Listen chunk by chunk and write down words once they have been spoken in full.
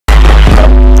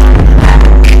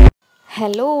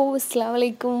Hello അസ്സലാമു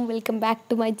അലൈക്കും welcome back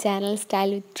to my channel style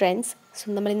with trends.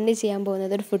 So നമ്മൾ ഇന്ന് ചെയ്യാൻ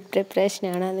പോകുന്നത് ഒരു ഫുഡ്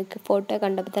പ്രിപ്പറേഷനാണ്. നിങ്ങൾക്ക് ഫോട്ടോ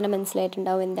കണ്ടപ്പോൾ തന്നെ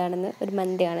മനസ്സിലായിട്ടുണ്ടാവും എന്താണെന്ന്. ഒരു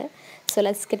മന്തിയാണ്. So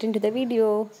let's get in to the video.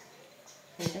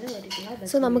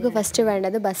 So നമുക്ക് ഫസ്റ്റ്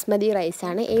വേണ്ടത് ബസ്മതി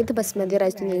റൈസാണ്. ഏത് ബസ്മതി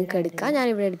റൈസ് നിങ്ങൾക്ക് എടുക്കാം.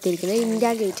 ഞാനിവിടെ എടുത്തിരിക്കുന്നത്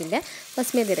ഇന്ത്യ ഗേറ്റിൻ്റെ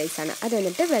ബസ്മതി റൈസാണ്. അത്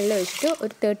എന്നിട്ട് വെള്ളം ഒഴിച്ചിട്ട്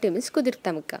ഒരു 30 മിനിറ്റ്സ്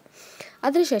കുതിർത്താൻ വെക്കുക.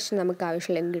 അതിനുശേഷം നമുക്ക്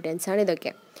ആവശ്യമുള്ള ഇൻഗ്രീഡിയൻസ് ആണ്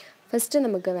ഇതൊക്കെ. ഫസ്റ്റ്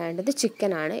നമുക്ക് വേണ്ടത്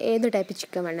ചിക്കനാണ്. ഏത് ടൈപ്പ്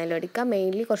ചിക്കൻ വേണമെങ്കിലും എടുക്കാം.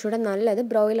 മെയിൻലി കുറച്ചുകൂടെ നല്ലത്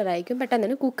ബ്രോയിലർ ആയിരിക്കും, പെട്ടെന്ന്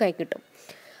തന്നെ കുക്കായി കിട്ടും.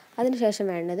 അതിനുശേഷം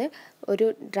വേണ്ടത് ഒരു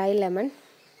ഡ്രൈ ലെമൺ,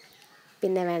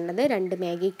 പിന്നെ വേണ്ടത് 2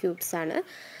 മാഗി ക്യൂബ്സാണ്.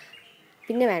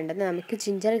 പിന്നെ വേണ്ടത് നമുക്ക്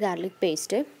ജിഞ്ചർ ഗാർലിക്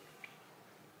പേസ്റ്റ്,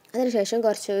 അതിനുശേഷം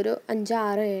കുറച്ചൊരു 5,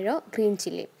 6, 7 ഗ്രീൻ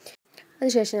ചില്ലി.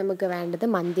 അതിനുശേഷം നമുക്ക് വേണ്ടത്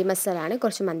മന്തി മസാല ആണ്.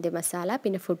 കുറച്ച് മന്തി മസാല,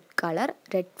 പിന്നെ ഫുഡ് കളർ,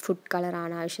 റെഡ് ഫുഡ്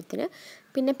കളറാണ് ആവശ്യത്തിന്.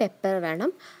 പിന്നെ പെപ്പർ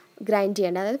വേണം, ഗ്രൈൻഡ്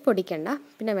ചെയ്യേണ്ട, അതായത് പൊടിക്കേണ്ട.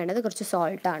 പിന്നെ വേണ്ടത് കുറച്ച്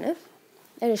സോൾട്ടാണ്.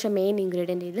 അതിനുശേഷം മെയിൻ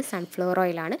ഇൻഗ്രീഡിയൻ്റ് ഇതിൽ സൺഫ്ലവർ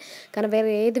ഓയിലാണ്. കാരണം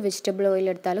വേറെ ഏത് വെജിറ്റബിൾ ഓയിൽ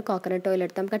എടുത്താലും കോക്കനട്ട് ഓയിൽ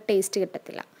എടുത്താൽ നമുക്ക് ആ ടേസ്റ്റ്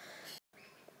കിട്ടത്തില്ല.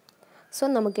 സോ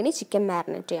നമുക്കിനി ചിക്കൻ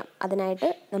മാരിനേറ്റ് ചെയ്യാം. അതിനായിട്ട്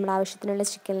നമ്മുടെ ആവശ്യത്തിനുള്ള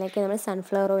ചിക്കനിലേക്ക് നമ്മൾ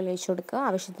സൺഫ്ലവർ ഓയിൽ ഒഴിച്ച് കൊടുക്കുക.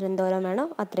 ആവശ്യത്തിന് എന്തോരം വേണോ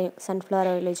അത്രയും സൺഫ്ലവർ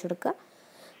ഓയിൽ ഒഴിച്ച് കൊടുക്കുക.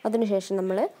 അതിനുശേഷം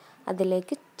നമ്മൾ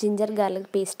അതിലേക്ക് ജിഞ്ചർ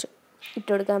ഗാർലിക് പേസ്റ്റ് ഇട്ട്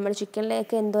കൊടുക്കുക. നമ്മൾ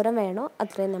ചിക്കനിലേക്ക് എന്തോരം വേണോ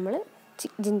അത്രയും നമ്മൾ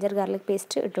ജിഞ്ചർ ഗാർലിക്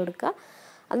പേസ്റ്റ് ഇട്ട് കൊടുക്കുക.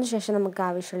 അതിനുശേഷം നമുക്ക്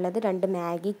ആവശ്യമുള്ളത് 2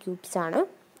 മാഗി ക്യൂബ്സാണ്.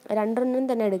 2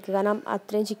 തന്നെ എടുക്കുക, കാരണം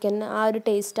അത്രയും ചിക്കന് ആ ഒരു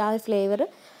ടേസ്റ്റ്, ആ ഒരു ഫ്ലേവർ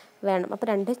വേണം. അപ്പോൾ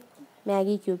 2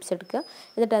 മാഗി ക്യൂബ്സ് എടുക്കുക.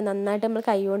 എന്നിട്ട് നന്നായിട്ട് നമ്മൾ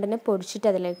കൈ കൊണ്ട് തന്നെ പൊടിച്ചിട്ട്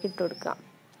അതിലേക്ക് ഇട്ട് കൊടുക്കുക.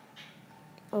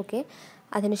 ഓക്കെ.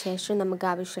 അതിനുശേഷം നമുക്ക്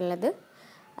ആവശ്യമുള്ളത്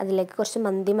അതിലേക്ക് കുറച്ച്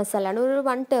മന്തി മസാലയാണ്. ഒരു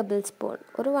 1 ടേബിൾ സ്പൂൺ,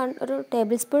 ഒരു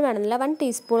ടേബിൾ സ്പൂൺ വേണമെന്നില്ല, 1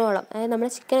 ടീസ്പൂണോളം. അതായത്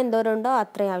നമ്മുടെ ചിക്കൻ എന്തോരം ഉണ്ടോ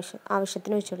അത്രയും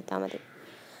ആവശ്യത്തിന് വെച്ച് കൊടുത്താൽ മതി.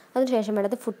 അതിനുശേഷം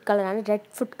വേണ്ടത് ഫുഡ് കളറാണ്. റെഡ്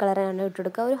ഫുഡ് കളറാണ് ഇട്ട്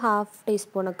കൊടുക്കുക. ഒരു 1/2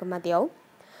 ടീസ്പൂണൊക്കെ മതിയാവും.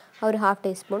 ഒരു 1/2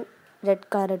 ടീസ്പൂൺ റെഡ്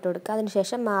കളർ ഇട്ട് കൊടുക്കുക.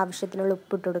 അതിനുശേഷം ആവശ്യത്തിനുള്ള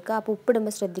ഉപ്പ് ഇട്ട് കൊടുക്കുക. അപ്പോൾ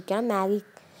ഉപ്പിടുമ്പോൾ ശ്രദ്ധിക്കണം,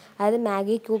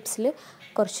 മാഗി ക്യൂബ്സിൽ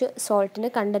കുറച്ച്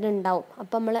സോൾട്ടിൻ്റെ കണ്ടൻറ്റ് ഉണ്ടാവും.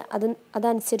 അപ്പോൾ നമ്മൾ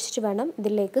അതനുസരിച്ചിട്ട് വേണം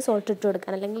ഇതിലേക്ക് സോൾട്ട് ഇട്ട്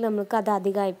കൊടുക്കാൻ, അല്ലെങ്കിൽ നമുക്ക് അത്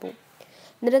അധികമായി പോകും.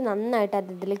 എന്നിട്ട് നന്നായിട്ട്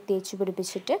അത് ഇതിലേക്ക് തേച്ച്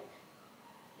പിടിപ്പിച്ചിട്ട്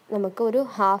നമുക്ക് ഒരു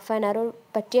 1/2 hour,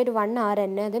 പറ്റിയ ഒരു 1 hour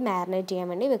തന്നെ അത് മാരിനേറ്റ് ചെയ്യാൻ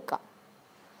വേണ്ടി വെക്കാം.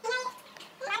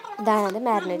 ഇതാണ് അത്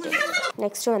മാരിനേറ്റ് ചെയ്യുന്നത്.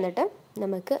 നെക്സ്റ്റ് വന്നിട്ട്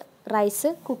നമുക്ക് റൈസ്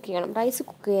കുക്ക് ചെയ്യണം. റൈസ്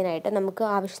കുക്ക് ചെയ്യാനായിട്ട് നമുക്ക്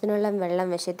ആവശ്യത്തിനുള്ള വെള്ളം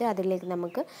വെച്ചിട്ട് അതിലേക്ക്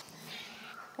നമുക്ക്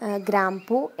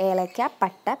ഗ്രാമ്പൂ, ഏലക്ക,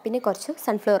 പട്ട, പിന്നെ കുറച്ച്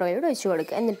സൺഫ്ലവർ ഓയിൽ ഒഴിച്ച്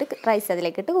കൊടുക്കുക. എന്നിട്ട് റൈസ്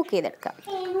അതിലേക്കിട്ട് കുക്ക് ചെയ്തെടുക്കുക.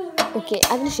 ഓക്കെ.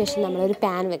 അതിനുശേഷം നമ്മളൊരു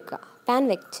പാൻ വെക്കുക. പാൻ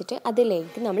വെച്ചിട്ട്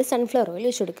അതിലേക്ക് നമ്മൾ സൺഫ്ലവർ ഓയിൽ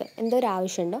ഒഴിച്ച് കൊടുക്കുക. എന്തോരം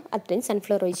ആവശ്യമുണ്ടോ അത്രയും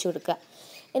സൺഫ്ലവർ ഒഴിച്ച് കൊടുക്കുക.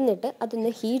 എന്നിട്ട്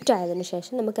അതൊന്ന് ഹീറ്റ് ആയതിനു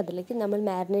ശേഷം നമുക്കതിലേക്ക് നമ്മൾ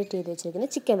മാരിനേറ്റ് ചെയ്ത് വെച്ചിരിക്കുന്ന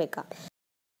ചിക്കൻ വെക്കാം.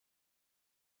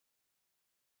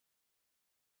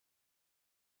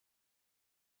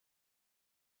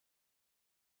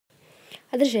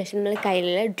 അതിനുശേഷം നമ്മൾ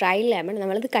കയ്യിലുള്ള ഡ്രൈ ലെമൺ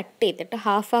നമ്മളത് കട്ട് ചെയ്തിട്ട്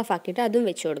ഹാഫ് ആക്കിയിട്ട് അതും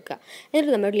വെച്ച് കൊടുക്കുക.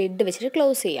 എന്നിട്ട് നമ്മൾ ലിഡ് വെച്ചിട്ട്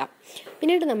ക്ലോസ് ചെയ്യാം.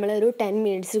 പിന്നീട് നമ്മളൊരു 10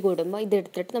 മിനിറ്റ്സ് കൂടുമ്പോൾ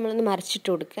ഇതെടുത്തിട്ട് നമ്മളൊന്ന് മറിച്ചിട്ട്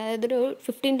കൊടുക്കുക. അതായത് ഒരു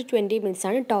 15 to 20 മിനിറ്റ്സ്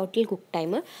ആണ് ടോട്ടൽ കുക്ക്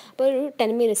ടൈം. അപ്പോൾ ഒരു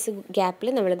 10 മിനിറ്റ്സ്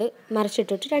ഗ്യാപ്പിൽ നമ്മളത്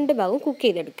മറിച്ചിട്ടിട്ട് 2 ഭാഗവും കുക്ക്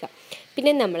ചെയ്തെടുക്കുക.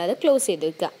 പിന്നെ നമ്മളത് ക്ലോസ് ചെയ്ത്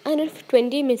വെക്കുക. അതിനൊരു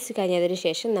 20 മിനിറ്റ്സ് കഴിഞ്ഞതിന്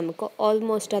ശേഷം നമുക്ക്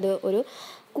ഓൾമോസ്റ്റ് അത് ഒരു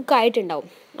കുക്കായിട്ടുണ്ടാവും.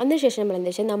 അതിനുശേഷം നമ്മൾ എന്താ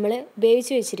വെച്ചാൽ നമ്മൾ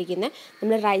വേവിച്ച് വെച്ചിരിക്കുന്ന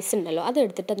നമ്മൾ റൈസ് ഉണ്ടല്ലോ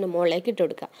അതെടുത്തിട്ട് അതിൻ്റെ മുകളിലേക്ക് ഇട്ട്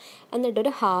കൊടുക്കുക. എന്നിട്ട്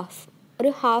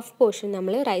ഒരു ഹാഫ് പോർഷൻ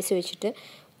നമ്മൾ റൈസ് വെച്ചിട്ട്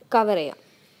കവർ ചെയ്യാം.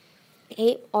 ഈ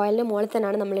ഓയിലിൻ്റെ മുകളിൽ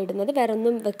തന്നെയാണ് നമ്മൾ ഇടുന്നത്, വേറെ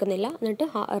ഒന്നും വെക്കുന്നില്ല. എന്നിട്ട്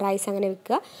റൈസ് അങ്ങനെ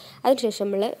വെക്കുക. അതിനുശേഷം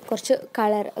നമ്മൾ കുറച്ച്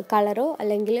കളറോ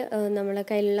അല്ലെങ്കിൽ നമ്മളെ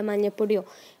കയ്യിലുള്ള മഞ്ഞൾപ്പൊടിയോ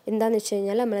എന്താണെന്ന് വെച്ച്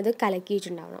കഴിഞ്ഞാൽ നമ്മളത്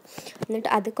കലക്കിയിട്ടുണ്ടാവണം. എന്നിട്ട്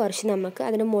അത് കുറച്ച് നമുക്ക്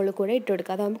അതിൻ്റെ മുകളിൽ കൂടെ ഇട്ട്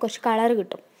കൊടുക്കുക. അതാകുമ്പോൾ കുറച്ച് കളർ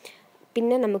കിട്ടും.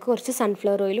 പിന്നെ നമുക്ക് കുറച്ച്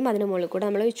സൺഫ്ലവർ ഓയിലും അതിന് മുകളിൽ കൂടെ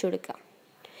നമ്മൾ ഒഴിച്ച് കൊടുക്കുക.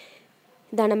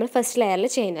 ഇതാണ് നമ്മൾ ഫസ്റ്റ് ലെയറിൽ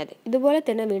ചെയ്യുന്നത്. ഇതുപോലെ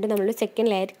തന്നെ വീണ്ടും നമ്മൾ സെക്കൻഡ്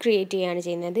ലെയർ ക്രിയേറ്റ് ചെയ്യുകയാണ്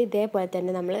ചെയ്യുന്നത്. ഇതേപോലെ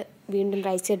തന്നെ നമ്മൾ വീണ്ടും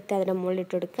റൈസ് എടുത്ത് അതിൻ്റെ മുകളിൽ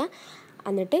ഇട്ട് കൊടുക്കുക.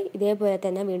 എന്നിട്ട് ഇതേപോലെ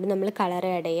തന്നെ വീണ്ടും നമ്മൾ കളർ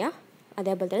ആഡ് ചെയ്യുക.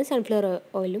 അതേപോലെ തന്നെ സൺഫ്ലവർ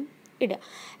ഓയിലും ഇടുക.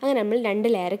 അങ്ങനെ നമ്മൾ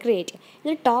 2 ലെയർ ക്രിയേറ്റ് ചെയ്യുക.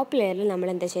 എന്നിട്ട് ടോപ്പ് ലെയറിൽ നമ്മൾ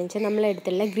എന്താ ചെയ്യുക വെച്ചാൽ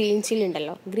നമ്മളെടുത്തുള്ള ഗ്രീൻ ചില്ലി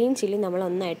ഉണ്ടല്ലോ, ഗ്രീൻ ചില്ലി നമ്മൾ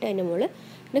ഒന്നായിട്ട് അതിൻ്റെ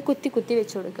മുകളിൽ കുത്തി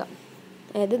വെച്ച് കൊടുക്കുക.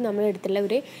 അതായത് നമ്മളെടുത്തുള്ള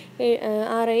ഒരു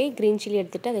 6 ഗ്രീൻ ചില്ലി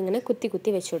എടുത്തിട്ട് അതിങ്ങനെ കുത്തി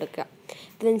വെച്ച് കൊടുക്കുക.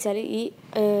 ഇതെന്ന് വെച്ചാൽ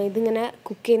ഇതിങ്ങനെ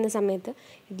കുക്ക് ചെയ്യുന്ന സമയത്ത്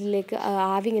ഇതിലേക്ക്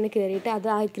ആവി ഇങ്ങനെ കയറിയിട്ട് അത്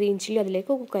ആ ഗ്രീൻ ചില്ലി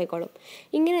അതിലേക്ക് കുക്കായിക്കോളും.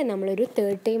 ഇങ്ങനെ നമ്മളൊരു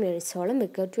 30 മിനിറ്റ്സോളം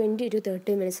വെക്കുക. 20 to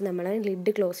 30 മിനിറ്റ്സ് നമ്മൾ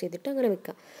ലിഡ് ക്ലോസ് ചെയ്തിട്ട് അങ്ങനെ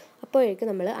വെക്കുക. അപ്പോഴേക്കും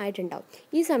നമ്മൾ ആയിട്ടുണ്ടാവും.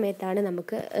 ഈ സമയത്താണ്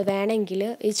നമുക്ക് വേണമെങ്കിൽ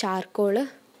ഈ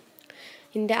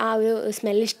ആ ഒരു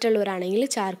സ്മെല്ല് ഇഷ്ടമുള്ളവരാണെങ്കിൽ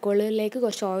ചാർക്കോളിലേക്ക്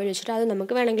കുറച്ച് ഓയിൽ വെച്ചിട്ട് അത്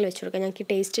നമുക്ക് വേണമെങ്കിൽ വെച്ച് കൊടുക്കാം. ഞങ്ങൾക്ക്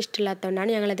ടേസ്റ്റ് ഇഷ്ടമില്ലാത്തതുകൊണ്ടാണ്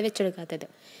ഞങ്ങളത് വെച്ചെടുക്കാത്തത്.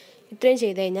 ഇത്രയും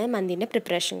ചെയ്ത് കഴിഞ്ഞാൽ മന്തിൻ്റെ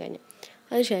പ്രിപ്പറേഷൻ കഴിഞ്ഞു.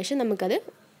 അതിനുശേഷം നമുക്കത്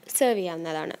സെർവ്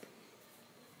ചെയ്യാവുന്നതാണ്.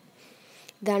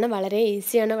 ഇതാണ് വളരെ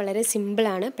ഈസിയാണ്, വളരെ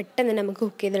സിമ്പിളാണ്, പെട്ടെന്ന് നമുക്ക്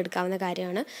കുക്ക് ചെയ്തെടുക്കാവുന്ന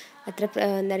കാര്യമാണ്. അത്ര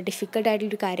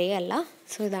ഡിഫിക്കൽട്ടായിട്ടുള്ളൊരു കാര്യമല്ല.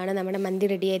 സോ ഇതാണ് നമ്മുടെ മന്തി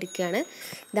റെഡി ആയിരിക്കുകയാണ്.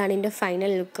 ഇതാണ് ഇതിൻ്റെ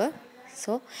ഫൈനൽ ലുക്ക്.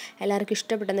 സോ എല്ലാവർക്കും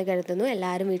ഇഷ്ടപ്പെട്ടെന്ന് കരുതുന്നു.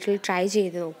 എല്ലാവരും വീട്ടിൽ ട്രൈ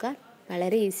ചെയ്ത് നോക്കുക.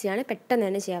 വളരെ ഈസിയാണ്, പെട്ടെന്ന്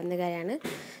തന്നെ ചെയ്യാവുന്ന കാര്യമാണ്.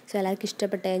 സോ എല്ലാവർക്കും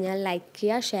ഇഷ്ടപ്പെട്ട് കഴിഞ്ഞാൽ ലൈക്ക്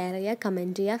ചെയ്യുക, ഷെയർ ചെയ്യുക,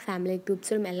 കമൻറ്റ് ചെയ്യുക, ഫാമിലി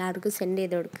ഗ്രൂപ്പ്സിലും എല്ലാവർക്കും സെൻഡ്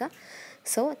ചെയ്ത് കൊടുക്കുക.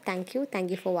 So thank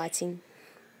you for watching.